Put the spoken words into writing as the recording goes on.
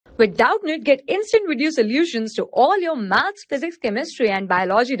With Doubtnut, get instant video solutions to all your maths, physics, chemistry, and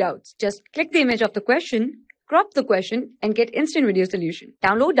biology doubts. Just click the image of the question, crop the question, and get instant video solution.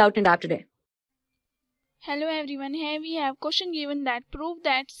 Download Doubtnut app today. Hello everyone, here we have question given that prove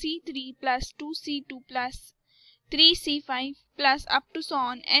that C3 plus 2C2 plus 3C5 plus up to so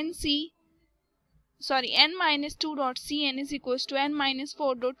on n minus 2 dot Cn is equals to n minus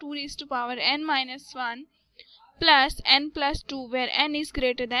 4 dot 2 raised to power n minus 1 plus n plus 2 where n is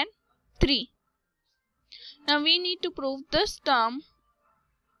greater than 3. Now we need to prove this term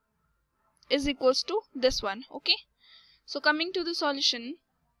is equals to this one. Okay. So coming to the solution,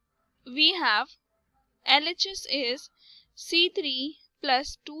 we have LHS is C3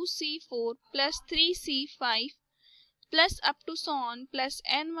 plus 2C4 plus 3C5 plus up to so on plus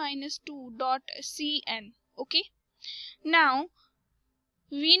n minus 2 dot Cn. Okay. Now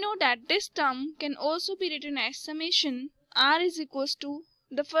we know that this term can also be written as summation r is equals to,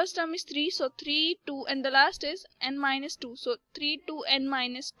 the first term is 3, so 3, 2, and the last is n minus 2, so 3 to n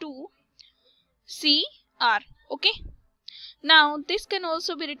minus 2 Cr. Okay. Now this can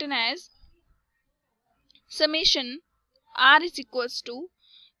also be written as summation r is equals to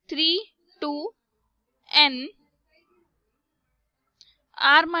 3 to n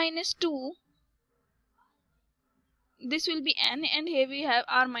r minus 2. This will be n, and here we have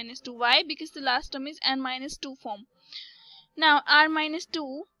r minus 2. Why? Because the last term is n minus 2 form. Now r minus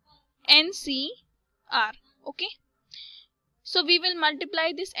 2 NCR. Okay. So we will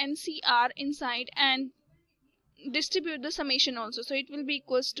multiply this NCR inside and distribute the summation also. So it will be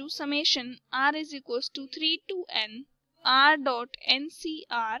equals to summation r is equals to 3 to n r dot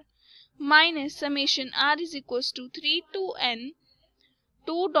NCR minus summation r is equals to 3 to n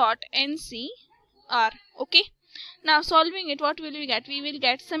 2 dot NCR. Okay. Now solving it, what will we get? We will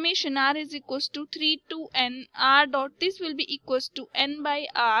get summation r is equals to 3 to n r dot, this will be equals to n by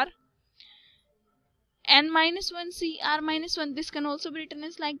r n minus 1 c r minus 1, this can also be written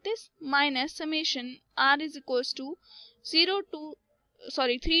as like this, minus summation r is equals to 3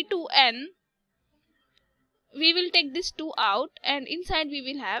 to n. We will take this 2 out and inside we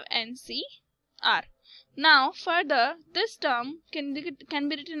will have NCR. Now further, this term can be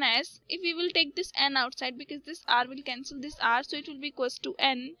written as, if we will take this n outside, because this r will cancel this r, so it will be equals to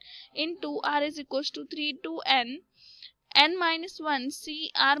n into r is equals to 3 to n minus 1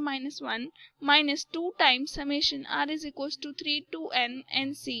 c r minus 1 minus 2 times summation r is equals to 3 to n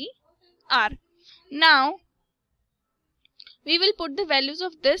NCR. Now we will put the values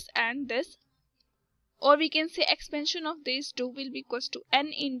of this and this, or we can say expansion of these two will be equals to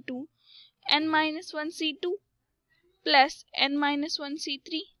n into n minus 1 C2 plus n minus 1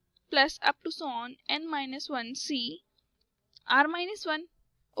 C3 plus up to so on n minus 1 C r minus 1.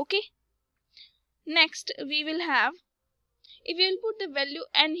 Okay. Next we will have, if we will put the value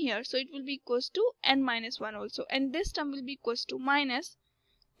n here, so it will be equals to n minus 1 also, and this term will be equals to minus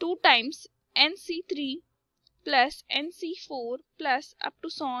 2 times NC3 plus NC4 plus up to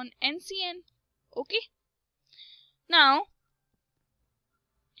so on NCN. Okay. Now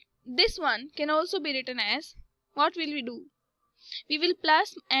this one can also be written as, what will we do? We will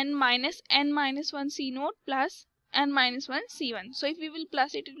plus n minus 1 c naught plus n minus 1 c1. So if we will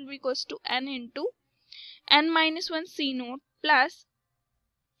plus it, it will be equals to n into n minus 1 c naught plus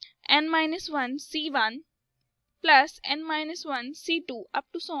n minus 1 c1 plus n minus 1 c2 up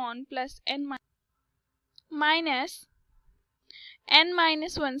to so on plus n minus n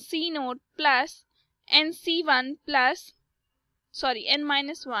minus 1 c naught plus n c1 plus n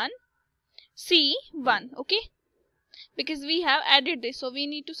minus 1 c1. Okay, because we have added this, so we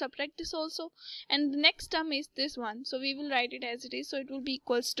need to subtract this also, and the next term is this one, so we will write it as it is, so it will be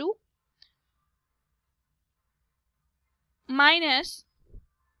equals to minus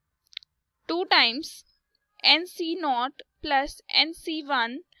 2 times nc0 plus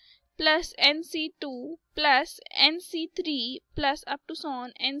nc1 plus nc2 plus nc3 plus up to so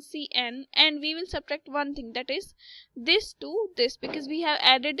on ncn, and we will subtract one thing, that is this to this, because we have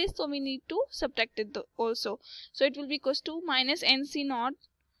added this, so we need to subtract it also. So it will be equals to minus nc0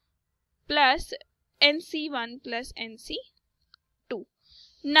 plus nc1 plus nc2.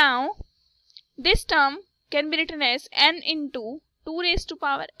 Now this term can be written as n into 2 raised to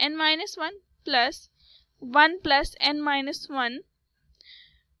power n minus 1 plus 1 plus n minus 1,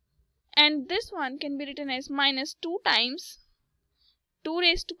 and this one can be written as minus 2 times 2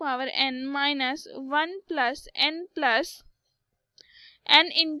 raised to power n minus 1 plus n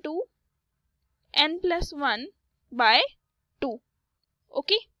into n plus 1 by 2.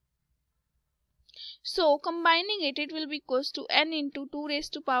 Okay. So combining it, it will be equals to n into 2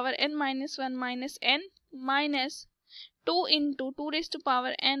 raised to power n minus 1 minus n minus 2 into 2 raised to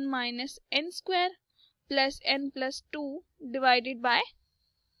power n minus n square plus n plus 2 divided by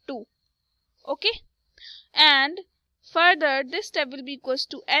 2. Okay, and further this step will be equals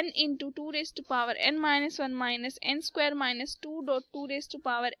to n into 2 raised to power n minus 1 minus n square minus 2 dot 2 raised to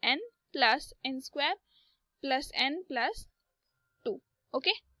power n plus n square plus n plus 2.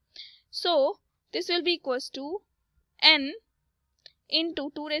 Okay, so this will be equals to n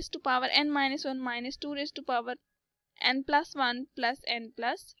into 2 raised to power n minus 1 minus 2 raised to power n plus 1 plus n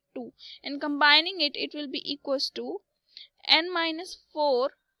plus 2, and combining it, it will be equals to n minus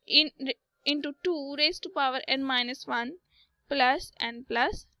 4 into 2 raised to power n minus 1 plus n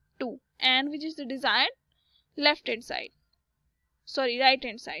plus 2, and which is the desired left hand side, sorry, right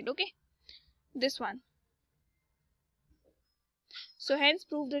hand side. Okay, this one. So hence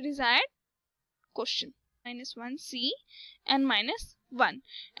prove the desired question. Minus 1 C and minus 1.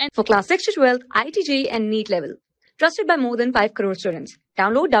 And For class 6 to 12, IIT JEE and NEET level. Trusted by more than 5 crore students.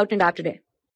 Download Doubtnut app today.